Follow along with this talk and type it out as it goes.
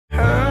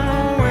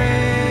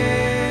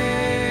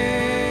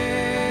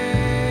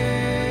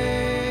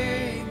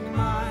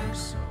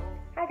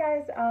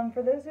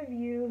For those of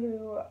you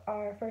who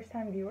are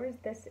first-time viewers,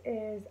 this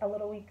is a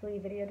little weekly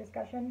video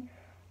discussion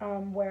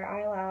where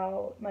I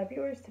allow my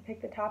viewers to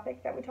pick the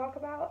topic that we talk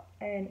about,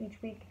 and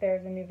each week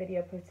there's a new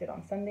video posted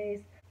on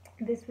Sundays.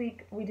 This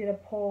week we did a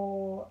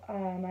poll,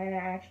 and I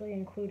actually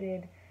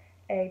included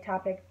a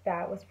topic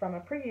that was from a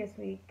previous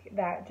week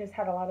that just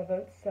had a lot of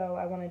votes, so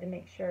I wanted to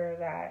make sure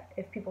that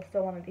if people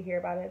still wanted to hear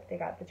about it, they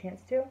got the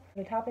chance to.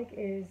 The topic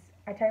is,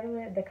 I titled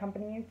it The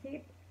Company You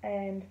Keep,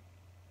 and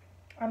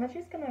I'm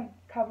just going to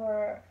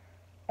cover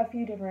a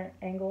few different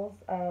angles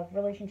of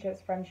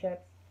relationships,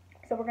 friendships.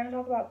 So we're going to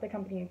talk about the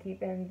company you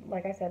keep, and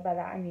like I said, by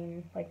that I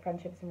mean like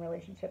friendships and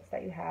relationships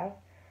that you have.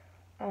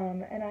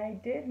 And I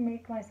did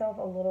make myself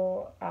a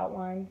little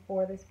outline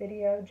for this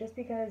video just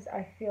because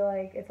I feel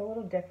like it's a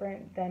little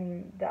different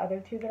than the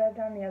other two that I've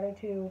done. The other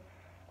two,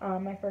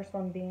 my first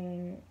one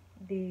being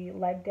the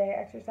leg day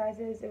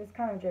exercises, it was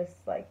kind of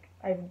just like,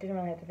 I didn't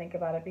really have to think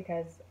about it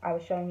because I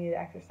was showing you the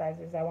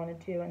exercises I wanted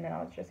to, and then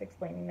I was just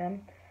explaining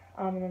them.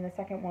 And then the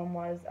second one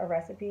was a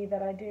recipe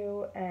that I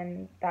do,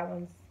 and that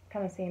one's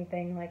kind of same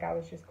thing, like I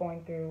was just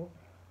going through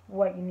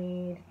what you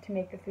need to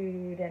make the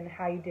food and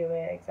how you do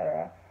it,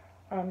 etc.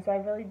 So I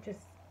really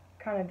just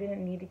kind of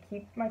didn't need to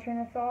keep my train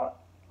of thought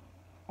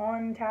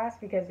on task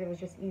because it was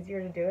just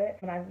easier to do it.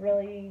 And I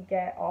really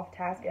get off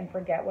task and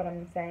forget what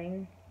I'm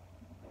saying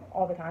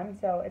all the time,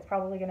 so it's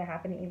probably going to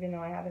happen even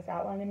though I have this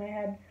outline in my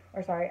head,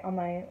 or sorry, on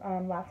my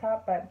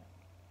laptop, but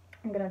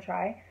I'm going to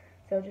try,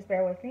 so just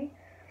bear with me.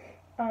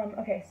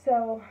 Okay,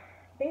 so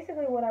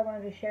basically what I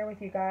wanted to share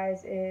with you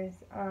guys is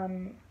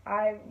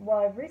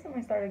I've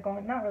recently started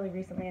going, not really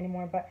recently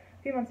anymore, but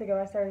a few months ago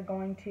I started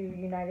going to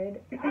United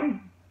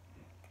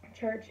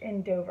Church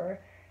in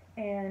Dover,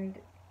 and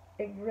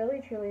it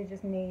really truly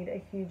just made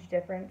a huge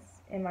difference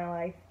in my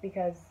life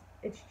because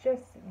it's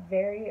just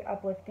very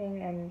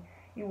uplifting, and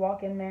you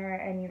walk in there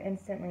and you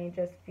instantly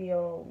just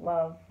feel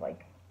love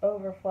like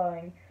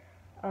overflowing.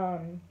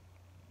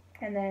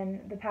 And then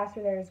the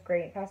pastor there is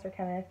great, Pastor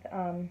Kenneth.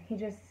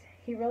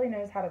 He really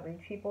knows how to reach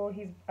people.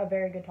 He's a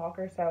very good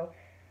talker, so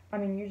I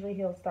mean usually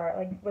he'll start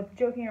like with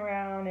joking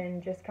around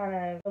and just kind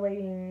of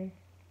relating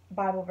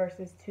Bible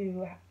verses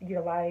to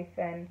your life,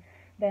 and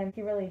then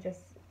he really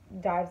just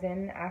dives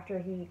in after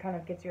he kind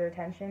of gets your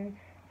attention,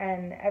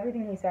 and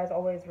everything he says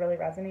always really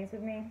resonates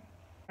with me.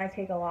 I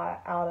take a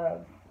lot out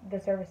of the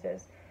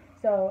services.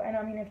 So, and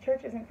I mean, if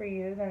church isn't for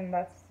you, then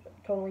that's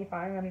totally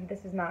fine. I mean,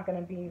 this is not going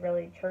to be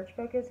really church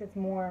focused. It's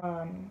more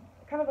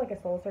kind of like a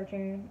soul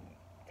searching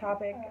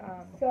topic.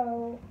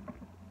 So,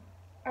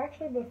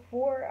 actually,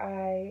 before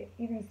I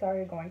even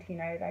started going to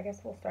United, I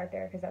guess we'll start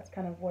there because that's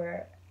kind of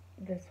where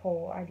this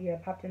whole idea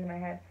popped into my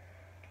head.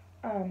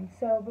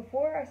 So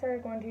before I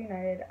started going to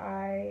United,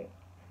 I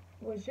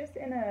was just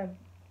in a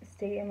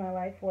state in my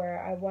life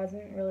where I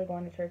wasn't really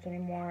going to church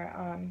anymore.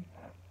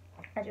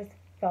 I just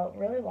felt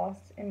really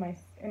lost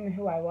in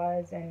who I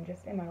was and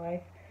just in my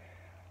life,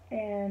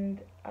 and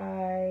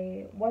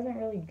I wasn't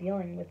really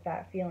dealing with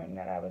that feeling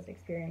that I was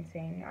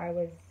experiencing. I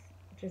was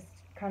just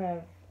kind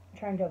of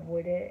trying to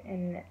avoid it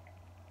in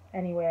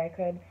any way I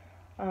could,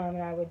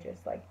 and I would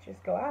just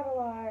go out a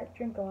lot,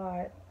 drink a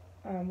lot,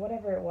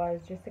 whatever it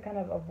was, just to kind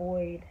of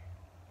avoid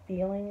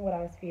feeling what I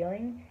was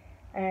feeling.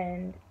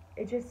 And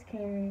it just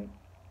came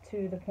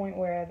to the point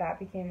where that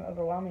became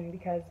overwhelming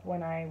because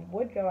when I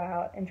would go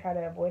out and try to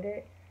avoid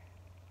it,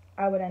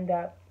 I would end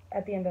up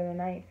at the end of the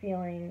night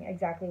feeling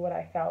exactly what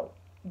I felt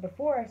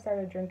before I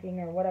started drinking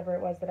or whatever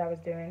it was that I was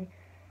doing,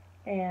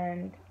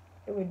 and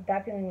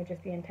that feeling would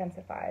just be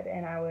intensified,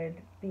 and I would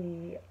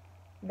be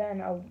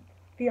then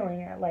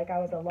feeling like I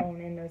was alone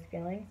in those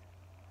feelings.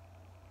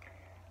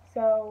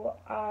 So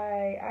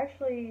I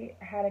actually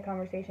had a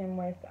conversation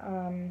with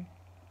kind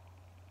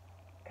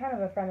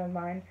of a friend of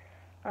mine,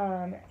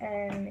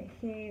 and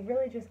he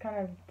really just kind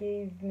of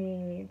gave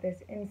me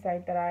this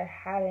insight that I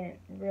hadn't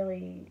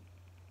really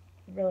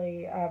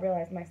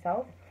realized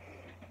myself.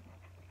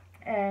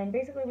 And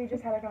basically we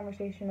just had a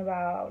conversation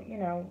about, you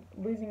know,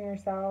 losing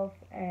yourself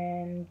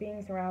and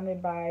being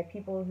surrounded by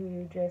people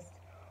who just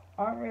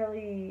aren't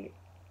really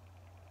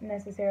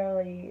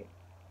necessarily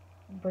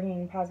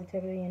bringing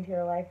positivity into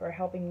your life or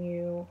helping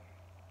you,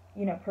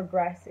 you know,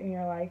 progress in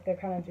your life. They're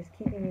kind of just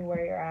keeping you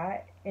where you're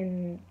at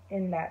in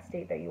that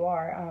state that you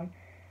are.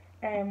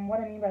 And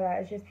what I mean by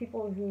that is just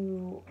people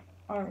who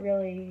aren't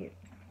really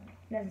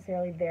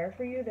necessarily there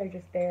for you. They're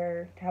just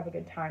there to have a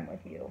good time with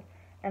you.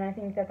 And I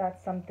think that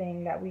that's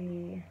something that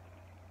we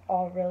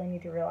all really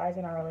need to realize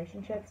in our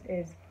relationships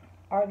is,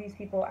 are these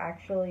people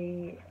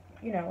actually,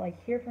 you know, like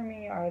here for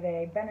me? Are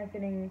they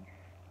benefiting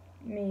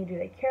me? Do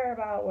they care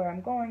about where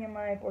I'm going in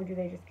life, or do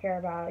they just care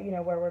about, you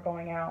know, where we're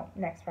going out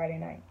next Friday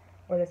night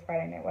or this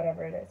Friday night,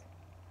 whatever it is?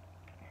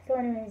 So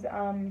anyways,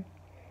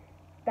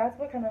 that's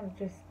what kind of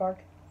just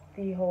sparked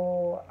the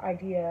whole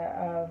idea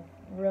of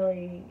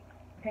really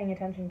paying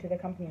attention to the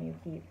company you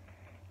keep.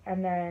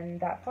 And then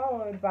that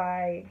followed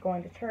by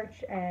going to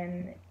church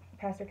and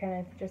Pastor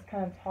Kenneth just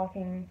kind of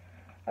talking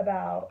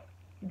about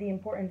the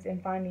importance in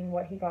finding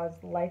what he calls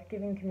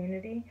life-giving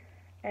community.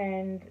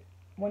 And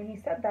when he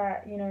said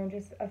that,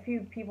 just a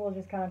few people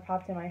just kind of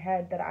popped in my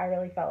head that I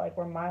really felt like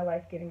were my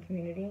life-giving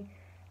community.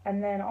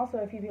 And then also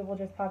a few people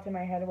just popped in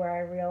my head where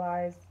I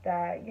realized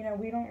that,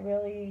 we don't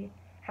really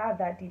have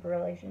that deeper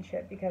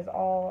relationship, because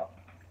all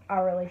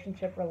our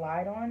relationship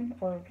relied on,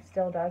 or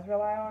still does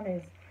rely on,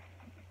 is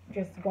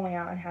just going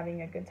out and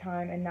having a good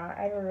time and not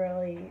ever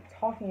really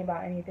talking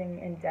about anything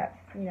in depth.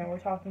 We're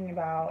talking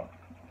about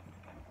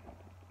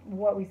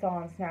what we saw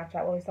on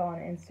Snapchat, what we saw on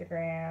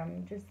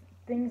Instagram, just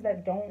things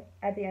that don't,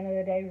 at the end of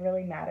the day,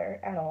 really matter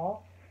at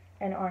all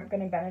and aren't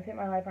going to benefit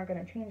my life, aren't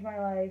going to change my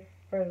life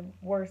for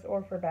worse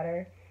or for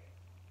better.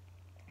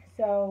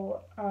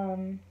 So,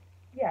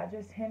 yeah,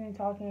 just him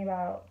talking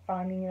about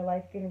finding your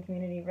life giving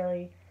community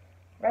really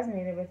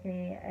resonated with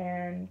me.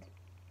 And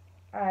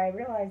I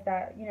realized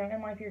that,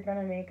 in life you're going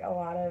to make a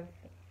lot of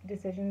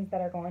decisions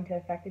that are going to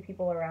affect the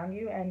people around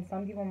you, and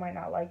some people might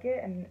not like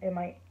it, and it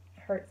might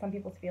hurt some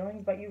people's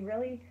feelings, but you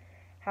really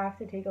have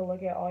to take a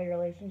look at all your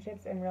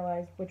relationships and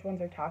realize which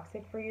ones are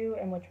toxic for you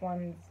and which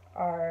ones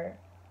are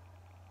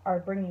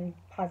bringing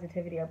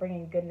positivity, are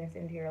bringing goodness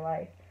into your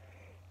life.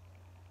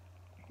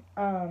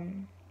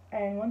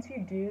 And once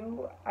you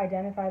do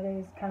identify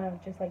those kind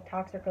of just like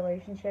toxic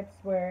relationships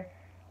where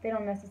they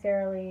don't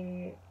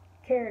necessarily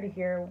care to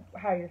hear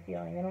how you're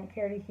feeling, they don't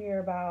care to hear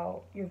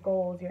about your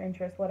goals, your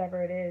interests,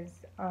 whatever it is,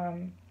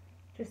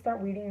 just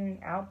start weeding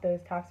out those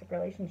toxic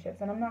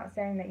relationships. And I'm not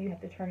saying that you have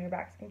to turn your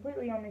backs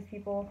completely on these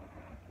people,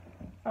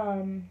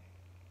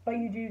 but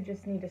you do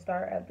just need to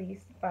start at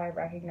least by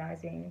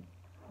recognizing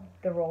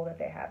the role that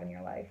they have in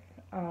your life,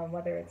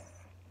 whether it's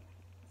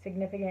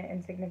significant,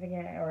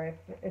 insignificant, or if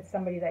it's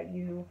somebody that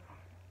you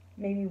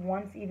maybe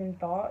once even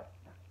thought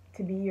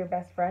to be your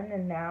best friend,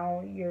 and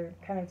now you're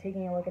kind of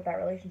taking a look at that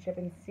relationship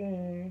and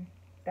seeing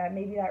that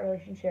maybe that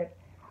relationship,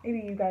 maybe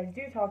you guys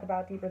do talk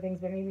about deeper things,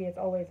 but maybe it's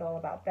always all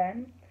about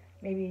them.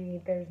 Maybe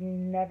there's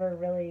never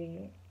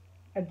really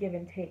a give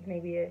and take.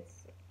 Maybe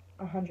it's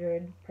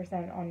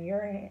 100% on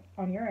your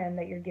end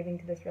that you're giving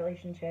to this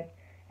relationship,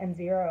 and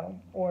 0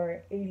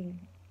 or 80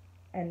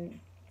 and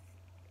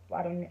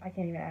I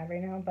can't even add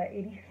right now, but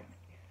 80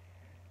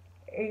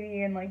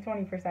 and like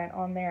 20%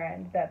 on their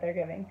end that they're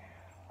giving.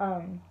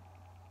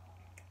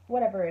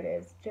 Whatever it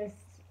is, just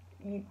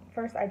you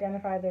first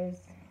identify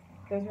those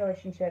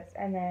relationships,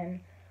 and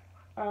then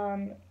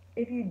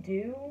if you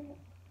do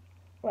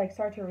like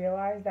start to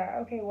realize that,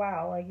 okay,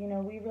 wow, like,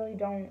 we really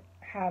don't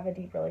have a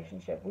deep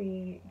relationship.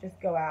 We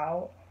just go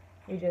out,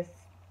 we just,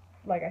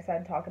 like I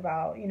said, talk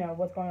about,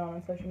 what's going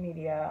on social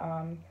media,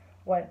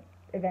 what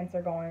events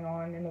are going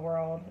on in the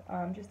world,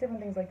 just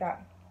different things like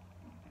that.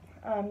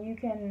 You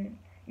can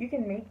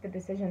make the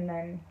decision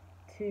then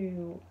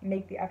to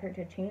make the effort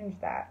to change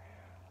that.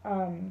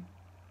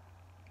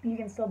 You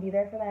can still be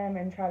there for them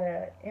and try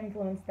to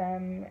influence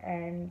them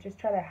and just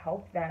try to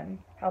help them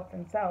help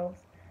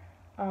themselves.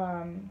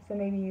 So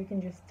maybe you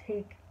can just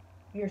take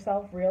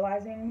yourself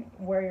realizing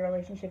where your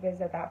relationship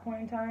is at that point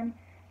in time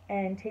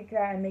and take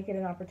that and make it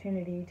an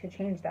opportunity to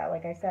change that,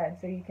 like I said.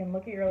 So you can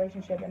look at your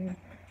relationship and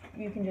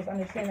you can just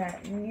understand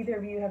that neither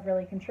of you have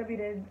really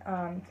contributed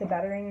to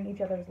bettering each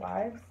other's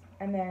lives,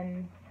 and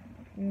then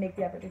make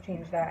the effort to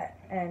change that.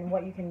 And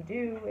what you can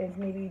do is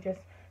maybe just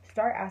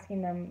start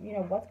asking them,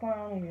 what's going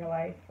on in your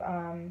life?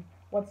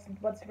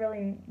 What's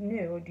really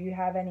new? Do you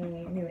have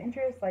any new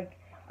interests? Like,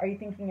 are you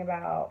thinking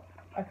about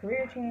a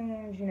career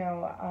change?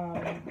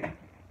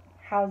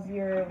 How's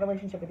your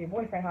relationship with your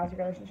boyfriend? How's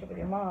your relationship with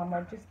your mom?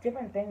 Like, just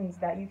different things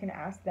that you can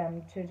ask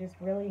them to just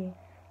really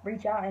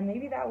reach out, and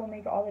maybe that will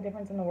make all the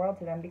difference in the world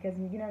to them, because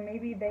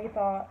maybe they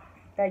thought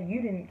that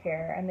you didn't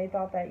care, and they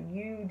thought that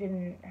you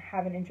didn't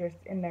have an interest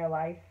in their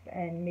life,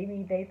 and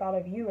maybe they thought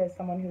of you as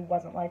someone who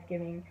wasn't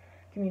life-giving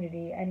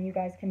community, and you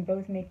guys can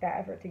both make that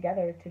effort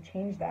together to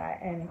change that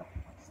and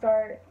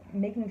start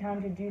making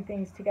time to do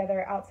things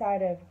together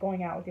outside of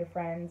going out with your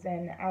friends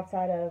and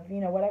outside of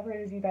whatever it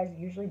is you guys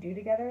usually do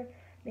together.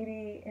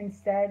 Maybe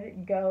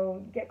instead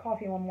go get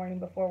coffee one morning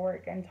before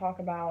work and talk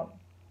about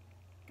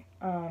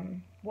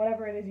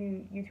whatever it is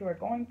you two are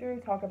going through.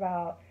 Talk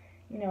about,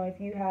 if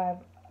you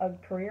have a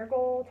career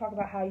goal, talk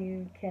about how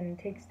you can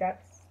take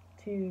steps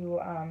to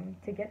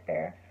get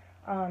there.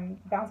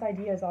 Bounce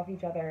ideas off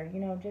each other,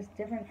 just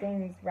different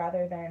things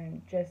rather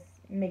than just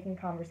making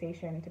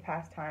conversation to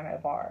pass time at a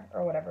bar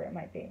or whatever it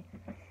might be.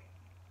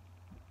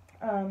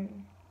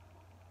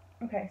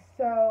 Okay,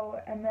 so,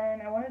 and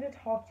then I wanted to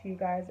talk to you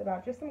guys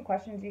about just some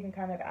questions you can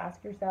kind of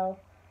ask yourself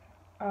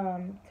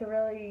to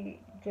really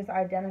just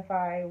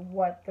identify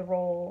what the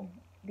role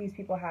these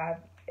people have,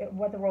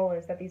 what the role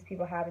is that these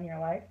people have in your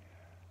life.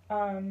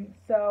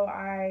 So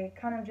I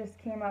kind of just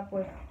came up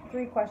with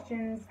three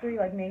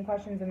like main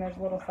questions, and there's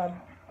little sub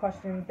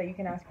questions that you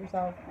can ask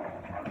yourself.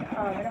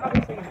 And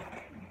obviously,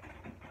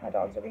 my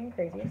dogs are being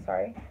crazy,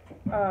 sorry.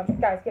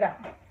 Guys, get out.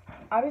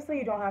 Obviously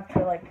you don't have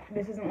to, like,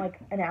 this isn't like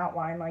an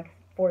outline like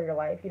for your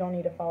life. You don't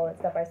need to follow it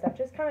step by step.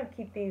 Just kind of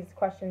keep these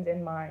questions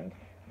in mind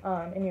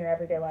in your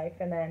everyday life,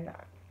 and then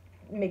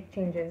make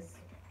changes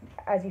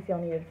as you feel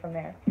needed from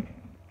there.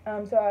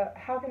 So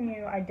how can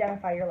you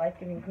identify your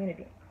life-giving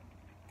community?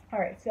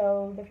 Alright,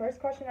 so the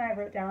first question I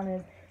wrote down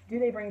is, do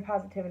they bring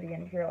positivity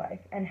into your life,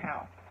 and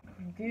how?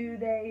 Do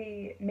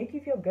they make you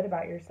feel good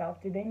about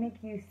yourself? Do they make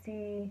you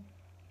see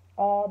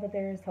all that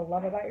there is to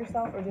love about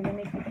yourself, or do they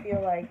make you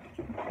feel like,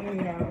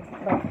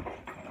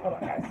 hold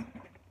on, guys.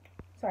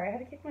 Sorry, I had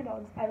to kick my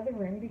dogs out of the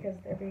room because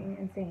they're being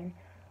insane.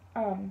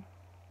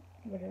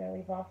 Where did I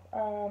leave off?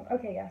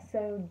 Okay, yeah,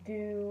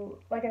 so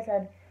like I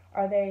said,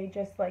 are they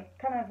just, like,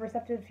 kind of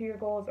receptive to your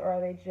goals, or are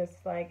they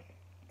just, like,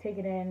 take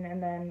it in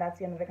and then that's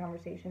the end of the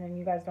conversation and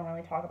you guys don't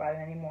really talk about it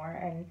anymore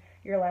and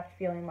you're left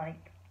feeling,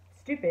 like,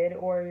 stupid,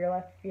 or you're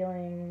left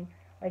feeling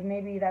like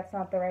maybe that's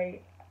not the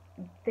right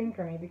thing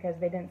for me because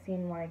they didn't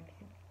seem like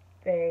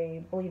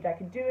they believed I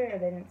could do it, or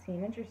they didn't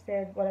seem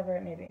interested, whatever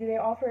it may be. Do they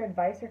offer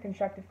advice or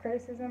constructive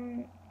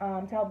criticism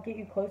to help get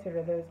you closer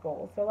to those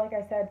goals? So, like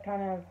I said,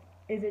 kind of,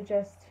 is it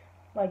just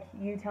like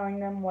you telling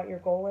them what your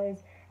goal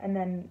is and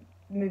then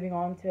moving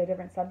on to a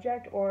different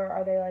subject, or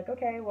are they like,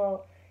 okay,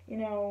 well,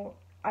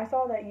 I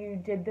saw that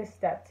you did this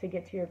step to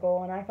get to your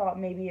goal, and I thought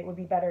maybe it would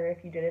be better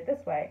if you did it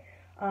this way.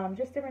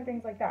 Just different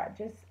things like that.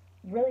 Just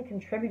really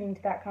contributing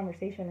to that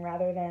conversation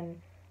rather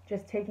than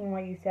just taking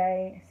what you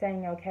say,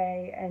 saying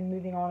okay, and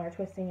moving on, or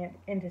twisting it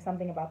into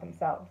something about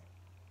themselves.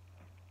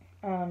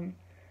 And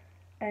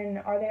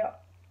are they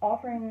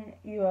offering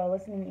you a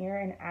listening ear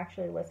and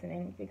actually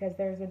listening? Because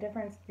there's a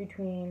difference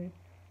between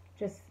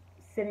just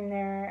sitting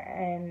there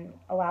and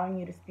allowing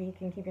you to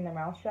speak and keeping their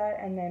mouth shut,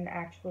 and then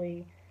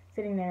actually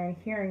sitting there and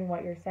hearing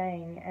what you're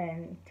saying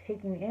and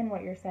taking in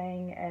what you're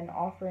saying and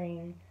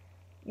offering,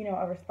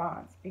 a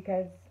response.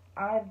 Because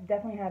I've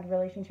definitely had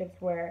relationships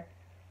where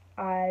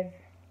I've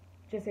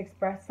just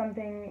expressed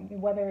something,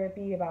 whether it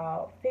be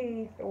about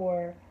faith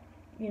or,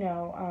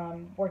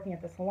 working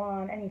at the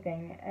salon,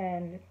 anything,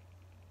 and,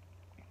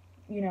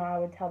 I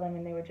would tell them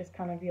and they would just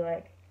kind of be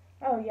like,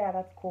 oh yeah,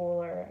 that's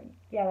cool, or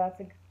yeah,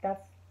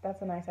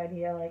 that's a nice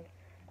idea, like,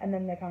 and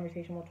then the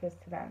conversation will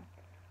twist to them.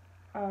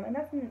 And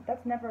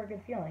that's never a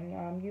good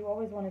feeling. You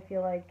always want to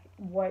feel like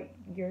what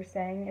you're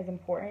saying is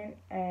important,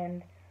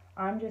 and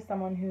I'm just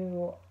someone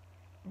who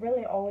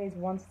really always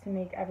wants to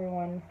make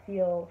everyone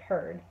feel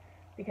heard,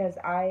 because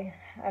I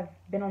have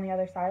been on the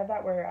other side of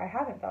that where I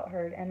haven't felt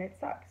heard, and it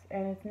sucks,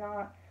 and it's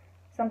not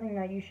something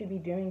that you should be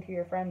doing to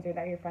your friends or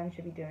that your friends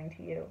should be doing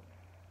to you.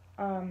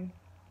 Um,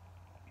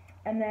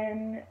 and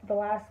then the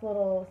last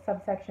little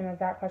subsection of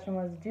that question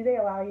was, do they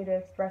allow you to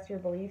express your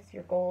beliefs,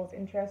 your goals,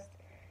 interests,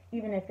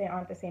 even if they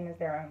aren't the same as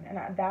their own?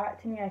 And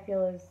that, to me, I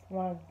feel is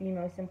one of the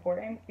most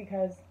important,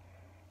 because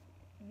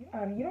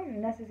you don't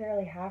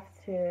necessarily have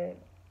to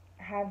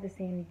have the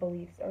same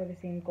beliefs or the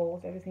same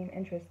goals or the same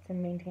interests to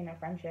maintain a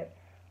friendship.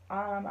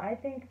 I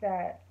think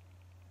that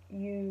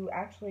you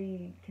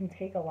actually can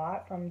take a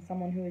lot from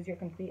someone who is your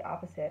complete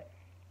opposite.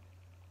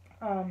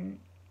 Um,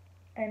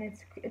 and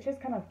it's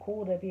just kind of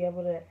cool to be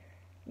able to,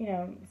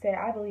 say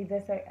I believe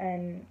this,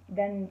 and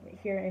then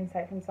hear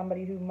insight from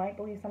somebody who might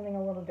believe something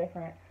a little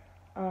different,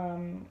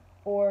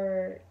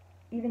 or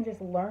even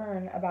just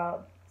learn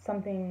about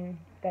something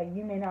that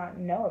you may not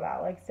know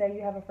about. Like, say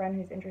you have a friend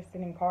who's interested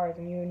in cars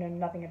and you know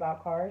nothing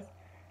about cars,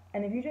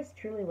 and if you just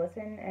truly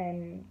listen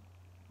and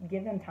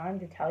give them time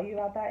to tell you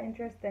about that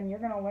interest, then you're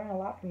going to learn a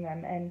lot from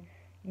them, and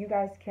you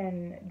guys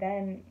can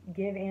then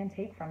give and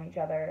take from each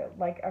other,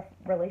 like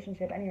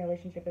any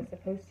relationship is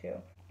supposed to.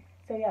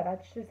 So yeah,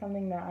 that's just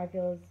something that I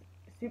feel is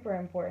super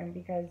important,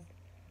 because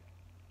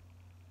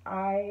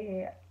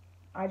I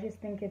I just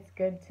think it's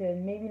good to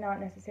maybe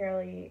not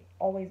necessarily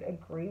always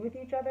agree with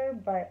each other,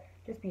 but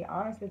just be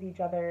honest with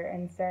each other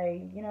and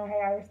say,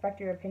 hey, I respect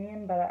your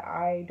opinion, but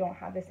I don't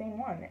have the same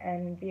one,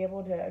 and be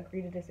able to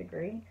agree to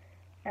disagree.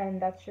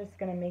 And that's just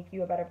going to make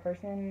you a better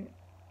person,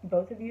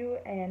 both of you,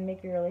 and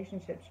make your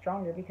relationship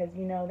stronger, because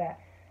you know that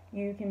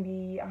you can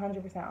be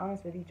 100%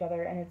 honest with each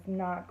other and it's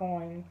not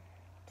going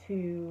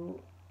to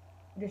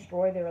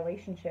destroy the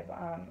relationship.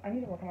 I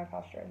need to work on my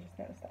posture, I just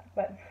noticed that.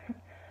 But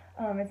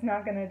it's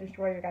not going to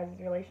destroy your guys'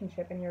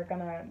 relationship, and you're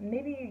going to,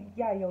 maybe,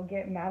 yeah, you'll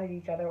get mad at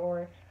each other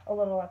or a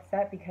little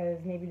upset because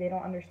maybe they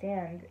don't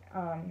understand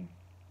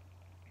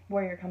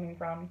where you're coming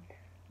from.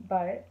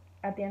 But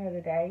at the end of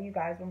the day, you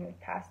guys will move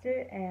past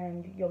it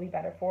and you'll be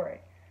better for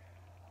it.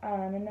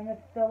 And then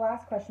the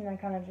last question I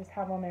kind of just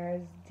have on there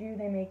is, do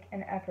they make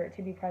an effort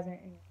to be present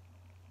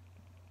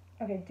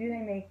okay, do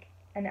they make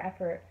an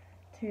effort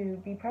to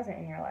be present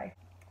in your life?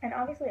 And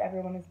obviously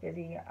everyone is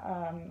busy.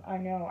 I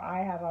know I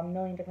have a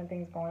million different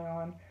things going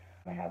on.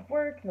 I have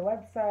work, the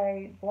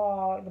website,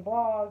 the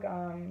blog,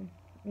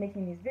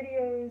 making these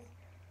videos.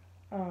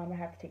 I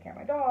have to take care of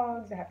my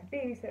dogs. I have to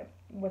babysit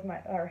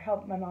or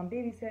help my mom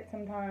babysit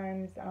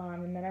sometimes.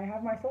 And then I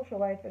have my social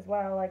life as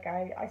well. Like,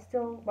 I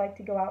still like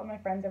to go out with my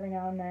friends every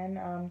now and then.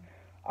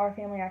 Our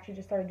family actually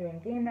just started doing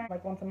game night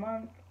like once a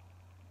month.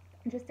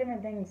 Just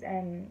different things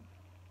and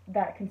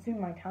that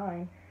consume my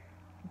time.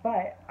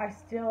 But I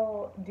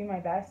still do my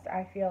best,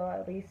 I feel,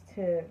 at least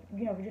to,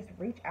 just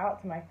reach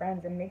out to my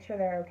friends and make sure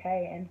they're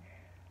okay, and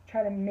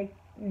try to make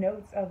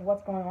notes of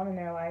what's going on in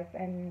their life.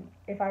 And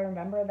if I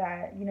remember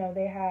that,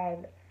 they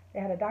had they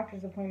had a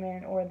doctor's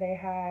appointment, or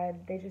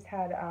they just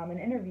had an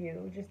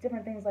interview, just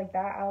different things like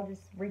that, I'll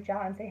just reach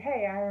out and say,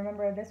 hey, I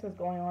remember this was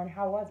going on.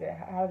 How was it?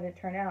 How did it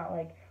turn out?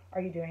 Like,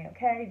 are you doing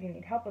okay? Do you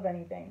need help with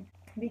anything?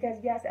 Because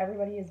yes,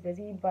 everybody is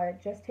busy,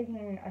 but just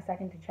taking a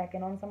second to check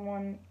in on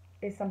someone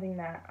is something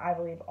that I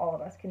believe all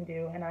of us can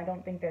do, and I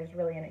don't think there's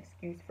really an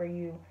excuse for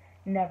you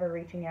never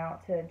reaching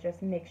out to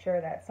just make sure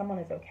that someone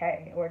is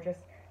okay, or just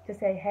to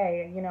say,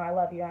 hey, you know, I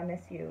love you, I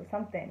miss you,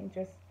 something.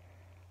 Just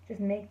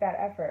make that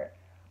effort.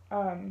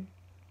 Um,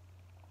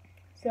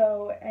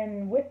 so,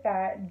 and with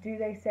that, do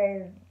they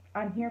say,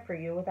 I'm here for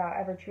you without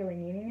ever truly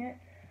meaning it?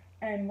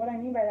 And what I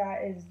mean by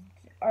that is,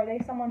 are they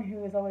someone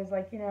who is always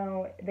like, you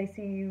know, they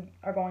see you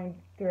are going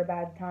through a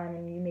bad time,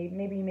 and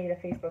maybe you made a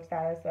Facebook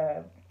status,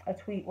 a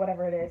tweet,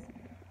 whatever it is,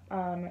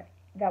 um,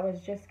 that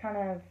was just kind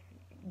of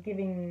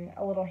giving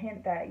a little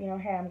hint that, you know,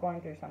 hey, I'm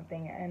going through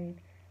something. And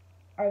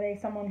are they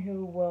someone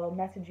who will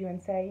message you and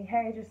say,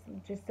 hey,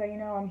 just so you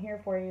know, I'm here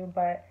for you,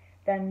 but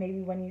then maybe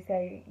when you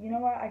say, you know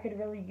what, I could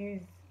really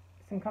use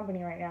some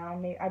company right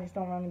now, I just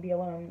don't want to be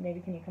alone,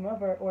 maybe can you come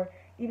over, or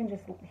even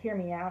just hear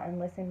me out and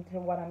listen to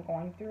what I'm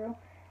going through,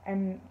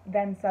 and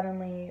then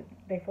suddenly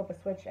they flip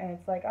a switch and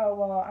it's like, oh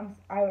well,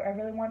 I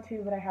really want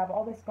to, but I have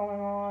all this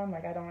going on,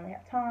 like I don't really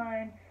have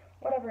time,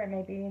 whatever it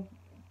may be.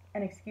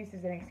 An excuse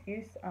is an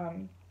excuse.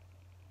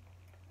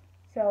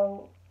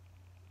 So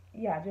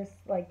yeah, just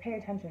like pay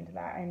attention to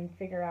that and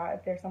figure out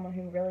if there's someone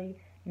who really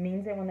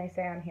means it when they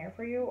say I'm here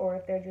for you, or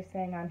if they're just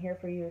saying I'm here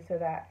for you so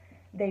that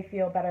they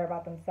feel better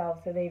about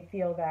themselves, so they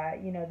feel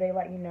that, you know, they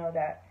let you know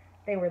that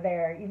they were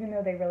there even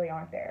though they really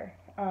aren't there.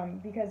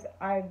 Because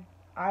I've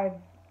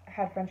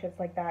had friendships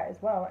like that as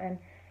well, and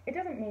it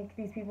doesn't make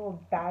these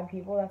people bad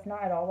people. That's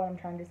not at all what I'm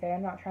trying to say.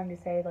 I'm not trying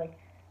to say like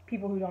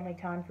people who don't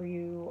make time for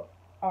you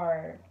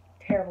are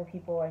terrible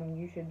people and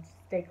you should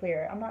stay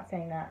clear. I'm not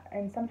saying that.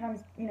 And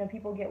sometimes, you know,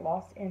 people get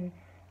lost in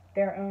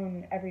their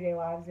own everyday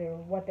lives or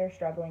what they're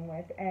struggling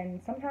with.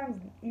 And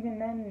sometimes, even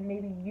then,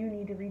 maybe you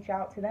need to reach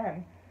out to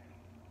them,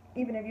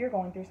 even if you're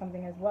going through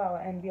something as well,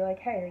 and be like,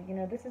 hey, you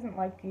know, this isn't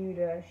like you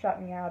to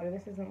shut me out, or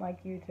this isn't like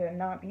you to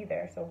not be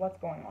there, so what's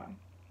going on?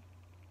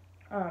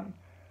 Um,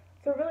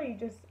 so, really,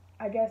 just,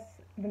 I guess,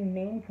 the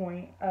main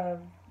point of,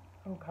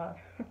 oh God,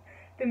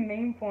 the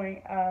main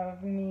point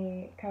of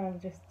me kind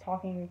of just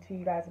talking to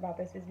you guys about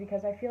this is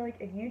because I feel like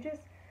if you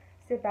just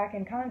sit back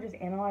and kind of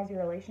just analyze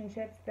your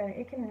relationships, then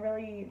it can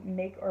really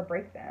make or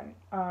break them.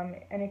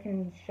 And it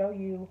can show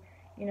you,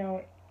 you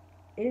know,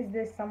 is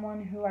this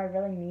someone who I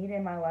really need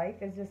in my life?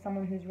 Is this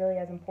someone who's really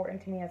as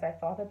important to me as I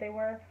thought that they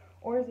were?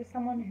 Or is this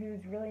someone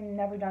who's really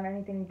never done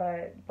anything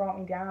but brought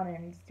me down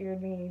and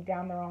steered me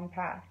down the wrong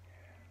path?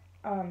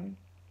 Um,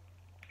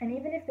 and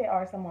even if they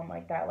are someone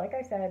like that, like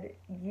I said,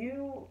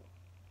 you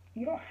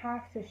don't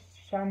have to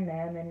shun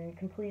them and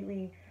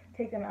completely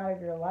take them out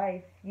of your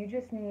life. You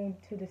just need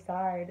to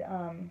decide,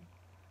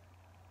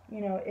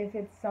 you know, if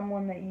it's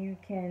someone that you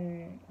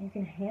can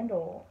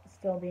handle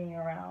still being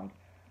around.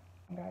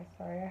 Guys,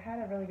 sorry, I had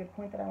a really good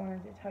point that I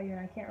wanted to tell you, and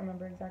I can't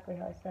remember exactly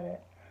how I said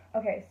it.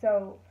 Okay,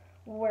 so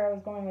where I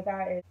was going with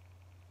that is,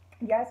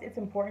 yes, it's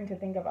important to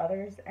think of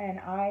others, and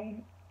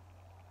I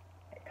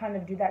kind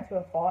of do that to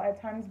a fault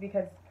at times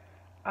because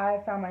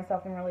I found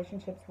myself in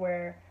relationships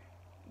where,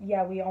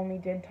 yeah, we only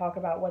did talk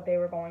about what they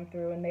were going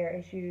through and their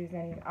issues,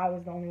 and I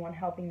was the only one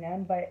helping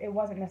them, but it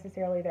wasn't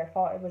necessarily their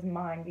fault, it was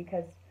mine,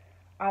 because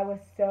I was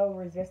so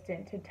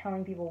resistant to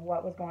telling people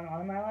what was going on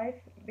in my life,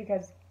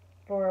 because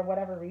for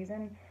whatever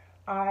reason,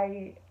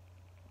 I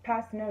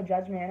passed no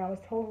judgment, and I was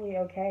totally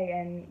okay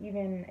and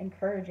even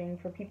encouraging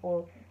for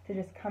people to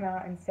just come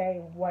out and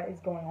say what is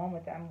going on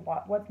with them,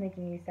 what's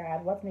making you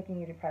sad, what's making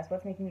you depressed,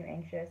 what's making you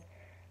anxious.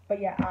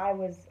 But yeah, I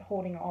was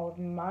holding all of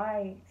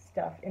my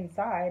stuff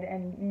inside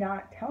and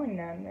not telling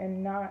them,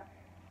 and not,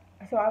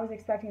 so I was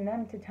expecting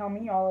them to tell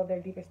me all of their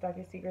deepest,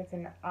 darkest secrets,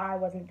 and I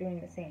wasn't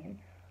doing the same.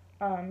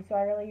 So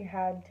I really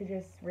had to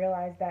just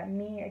realize that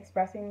me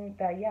expressing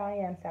that, yeah, I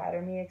am sad,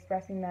 or me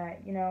expressing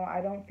that, you know,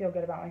 I don't feel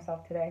good about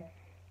myself today,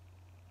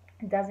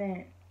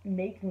 doesn't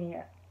make me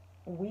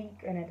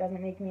weak, and it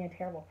doesn't make me a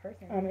terrible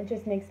person. It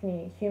just makes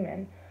me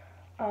human.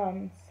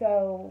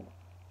 So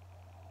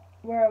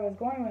where I was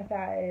going with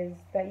that is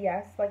that,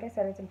 yes, like I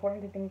said, it's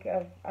important to think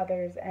of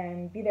others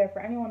and be there for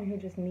anyone who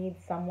just needs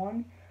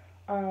someone.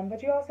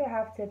 But you also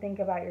have to think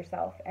about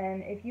yourself.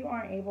 And if you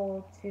aren't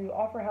able to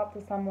offer help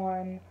to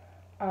someone,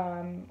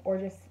 or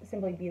just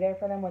simply be there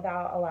for them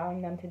without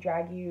allowing them to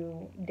drag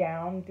you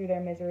down through their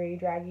misery,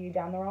 drag you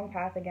down the wrong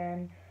path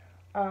again,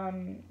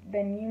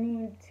 then you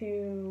need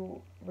to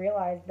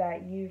realize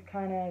that you've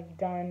kind of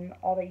done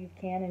all that you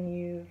can, and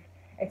you've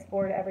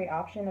explored every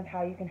option of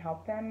how you can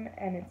help them,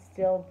 and it's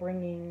still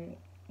bringing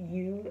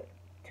you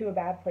to a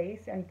bad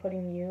place and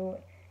putting you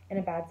in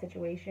a bad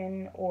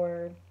situation,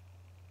 or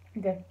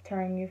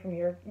deterring you from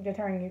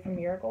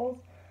your goals.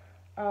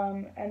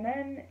 And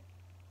then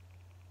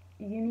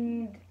you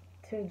need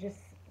to just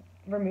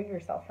remove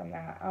yourself from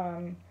that,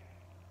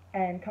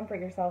 and comfort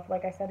yourself,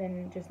 like I said,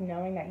 in just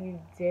knowing that you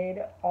did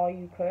all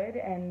you could,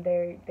 and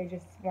they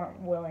just weren't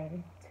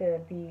willing to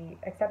be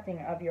accepting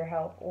of your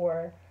help,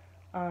 or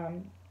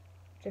um,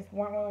 just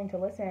weren't willing to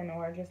listen,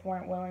 or just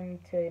weren't willing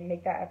to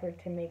make that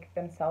effort to make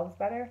themselves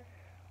better.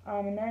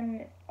 And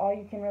then all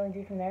you can really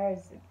do from there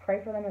is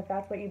pray for them if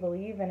that's what you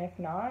believe, and if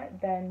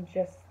not, then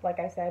just, like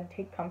I said,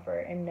 take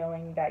comfort in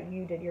knowing that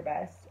you did your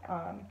best,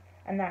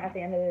 and that at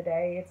the end of the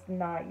day, it's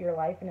not your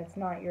life and it's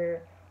not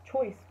your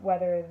choice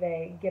whether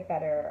they get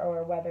better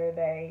or whether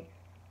they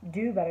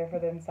do better for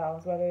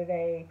themselves, whether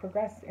they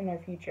progress in their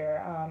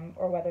future,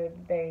 or whether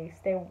they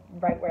stay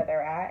right where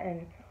they're at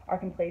and are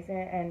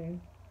complacent and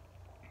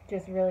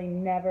just really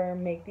never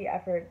make the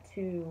effort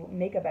to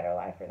make a better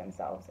life for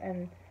themselves.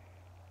 And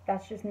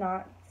that's just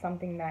not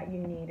something that you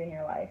need in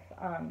your life.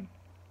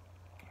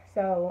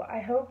 So I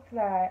hope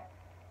that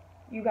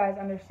you guys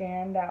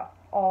understand that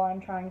all I'm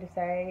trying to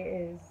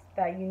say is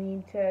that you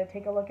need to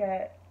take a look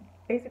at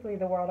basically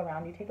the world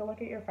around you. Take a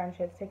look at your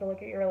friendships, take a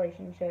look at your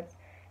relationships,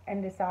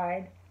 and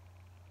decide,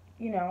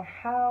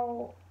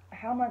 how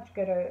much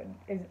good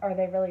are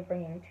they really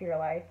bringing to your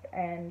life,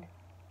 and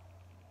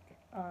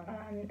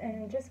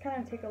just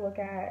kind of take a look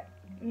at,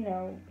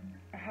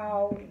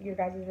 how your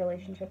guys'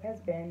 relationship has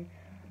been.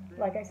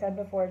 Like I said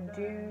before,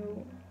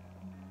 do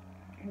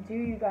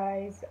you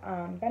guys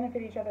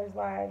benefit each other's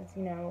lives?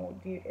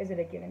 Is it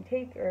a give and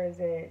take, or is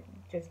it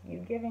just you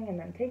giving and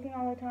then taking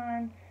all the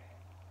time?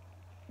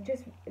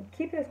 Just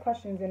keep those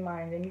questions in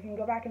mind, and you can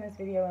go back in this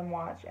video and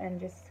watch and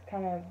just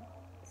kind of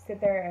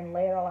sit there and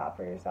lay it all out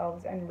for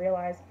yourselves and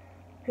realize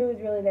who is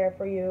really there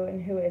for you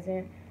and who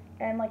isn't.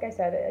 And like I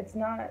said, there's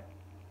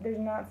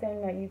not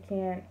saying that you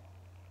can't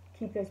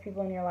keep those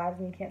people in your lives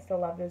and you can't still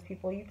love those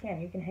people. You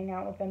can hang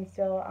out with them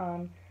still,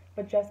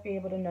 but just be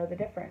able to know the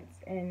difference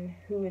in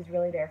who is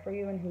really there for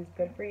you and who's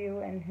good for you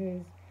and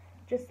who's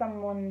just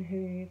someone who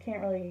you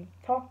can't really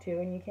talk to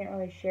and you can't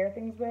really share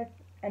things with,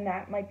 and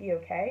that might be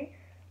okay,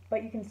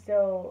 but you can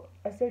still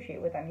associate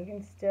with them. You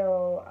can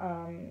still,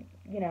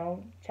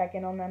 check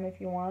in on them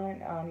if you want.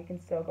 You can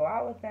still go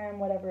out with them,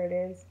 whatever it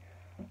is.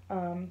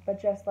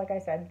 But just like I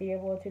said, be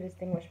able to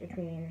distinguish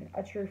between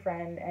a true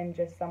friend and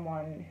just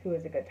someone who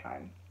is a good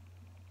time.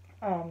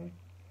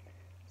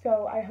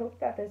 So I hope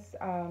that this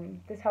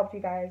helped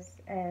you guys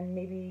and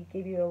maybe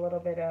gave you a little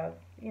bit of,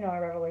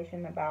 a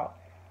revelation about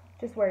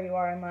just where you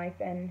are in life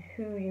and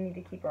who you need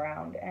to keep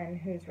around and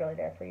who's really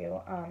there for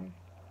you.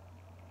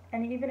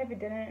 And even if it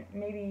didn't,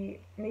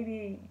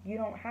 maybe you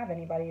don't have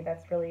anybody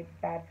that's really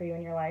bad for you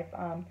in your life.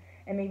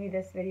 And maybe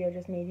this video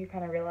just made you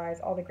kind of realize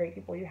all the great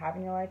people you have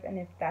in your life. And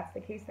if that's the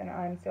case, then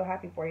I'm so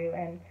happy for you.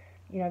 And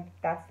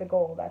that's the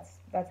goal.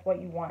 That's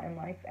what you want in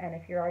life. And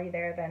if you're already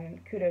there,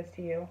 then kudos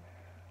to you.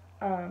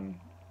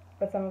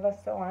 But some of us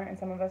still aren't, and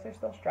some of us are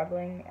still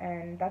struggling,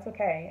 and that's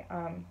okay.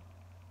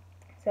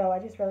 So I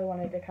just really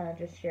wanted to kind of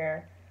just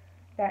share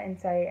that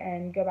insight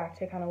and go back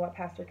to kind of what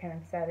Pastor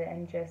Kenneth said,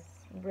 and just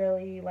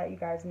really let you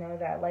guys know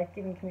that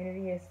life-giving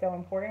community is so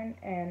important,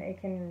 and it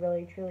can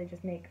really truly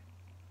just make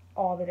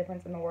all the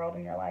difference in the world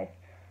in your life.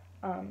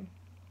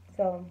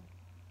 So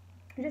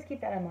just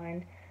keep that in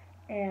mind.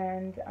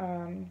 And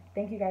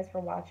thank you guys for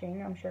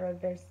watching. I'm sure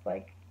there's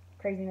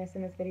craziness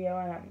in this video,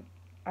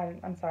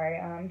 and I'm sorry.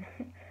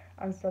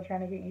 I'm still trying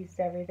to get used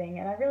to everything,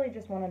 and I really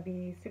just want to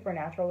be super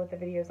natural with the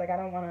videos. I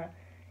don't want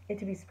it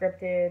to be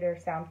scripted or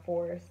sound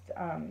forced.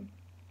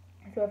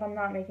 So if I'm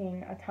not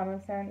making a ton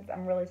of sense,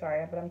 I'm really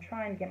sorry, but I'm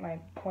trying to get my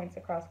points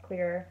across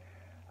clear,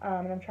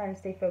 and I'm trying to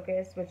stay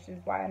focused, which is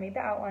why I made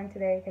the outline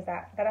today, because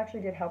that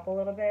actually did help a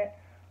little bit,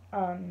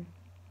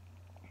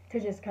 to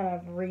just kind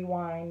of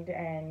rewind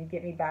and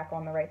get me back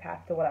on the right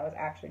path to what I was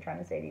actually trying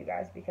to say to you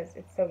guys, because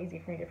it's so easy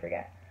for me to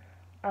forget.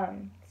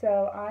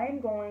 So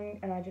I'm going,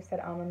 and I just said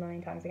a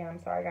million times again,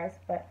 I'm sorry guys,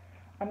 but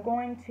I'm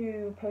going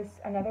to post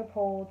another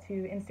poll to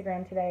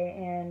Instagram today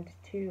and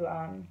to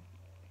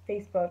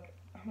Facebook.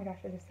 Oh my gosh,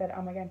 I just said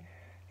again.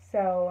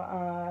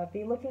 So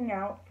be looking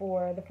out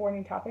for the 4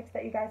 new topics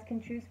that you guys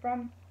can choose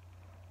from,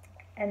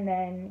 and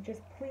then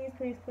just please,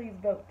 please, please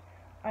vote.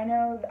 I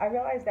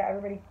realize that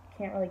everybody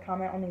can't really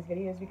comment on these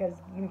videos because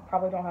you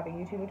probably don't have a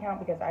YouTube account,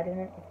 because I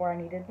didn't before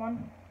I needed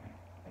one.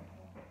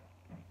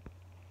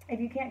 If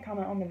you can't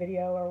comment on the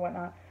video or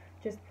whatnot,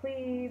 just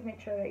please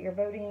make sure that you're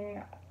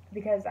voting,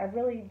 because I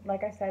really,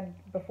 like I said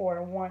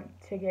before, want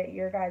to get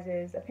your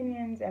guys'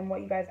 opinions and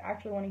what you guys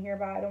actually want to hear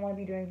about. I don't want to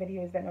be doing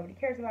videos that nobody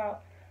cares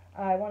about.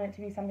 I want it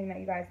to be something that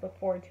you guys look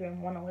forward to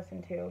and want to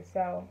listen to,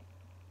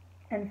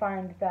 and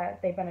find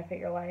that they benefit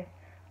your life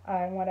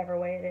in whatever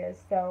way it is.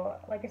 So,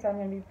 like I said, I'm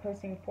going to be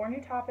posting 4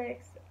 new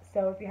topics.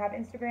 So if you have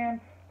Instagram,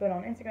 vote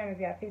on Instagram. If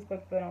you have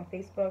Facebook, vote on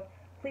Facebook.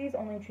 Please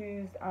only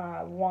choose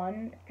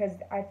one, because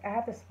I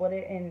have to split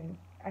it in.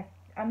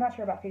 I'm not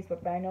sure about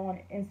Facebook, but I know on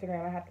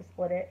Instagram I have to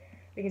split it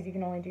because you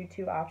can only do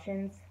 2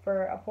 options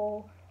for a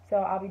poll. So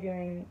I'll be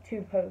doing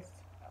 2 posts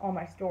on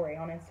my story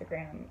on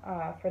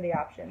Instagram for the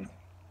options.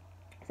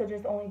 So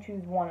just only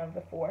choose one of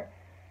the 4.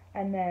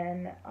 And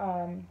then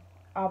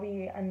I'll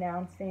be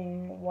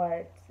announcing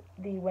what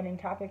the winning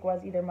topic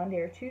was either Monday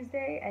or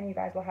Tuesday, and you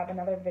guys will have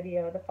another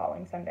video the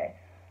following Sunday.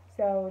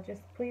 So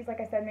just please,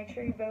 like I said, make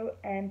sure you vote,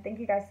 and thank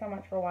you guys so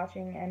much for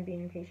watching and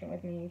being patient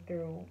with me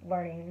through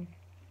learning,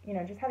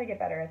 just how to get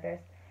better at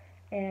this.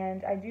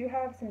 And I do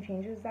have some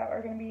changes that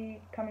are going to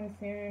be coming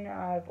soon.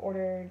 I've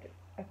ordered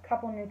a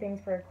couple new things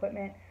for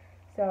equipment,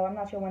 so I'm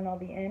not sure when they'll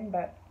be in,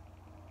 but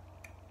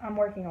I'm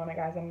working on it,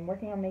 guys. I'm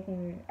working on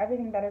making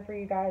everything better for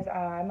you guys.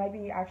 I might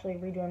be actually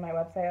redoing my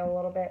website a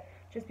little bit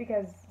just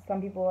because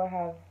some people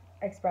have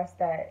expressed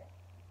that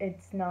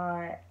it's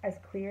not as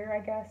clear,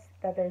 I guess,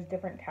 that there's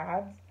different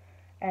tabs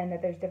and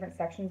that there's different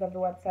sections of the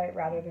website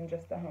rather than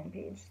just the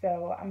homepage.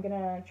 So I'm going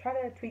to try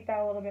to tweak that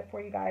a little bit for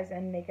you guys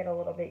and make it a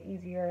little bit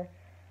easier.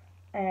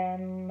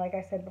 And like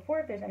I said before,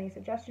 if there's any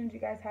suggestions you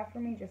guys have for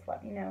me, just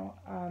let me know.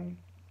 And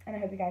I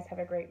hope you guys have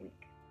a great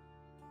week.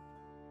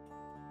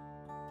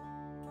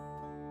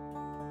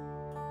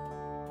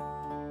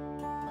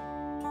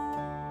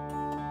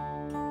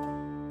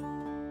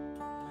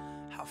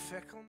 How fickle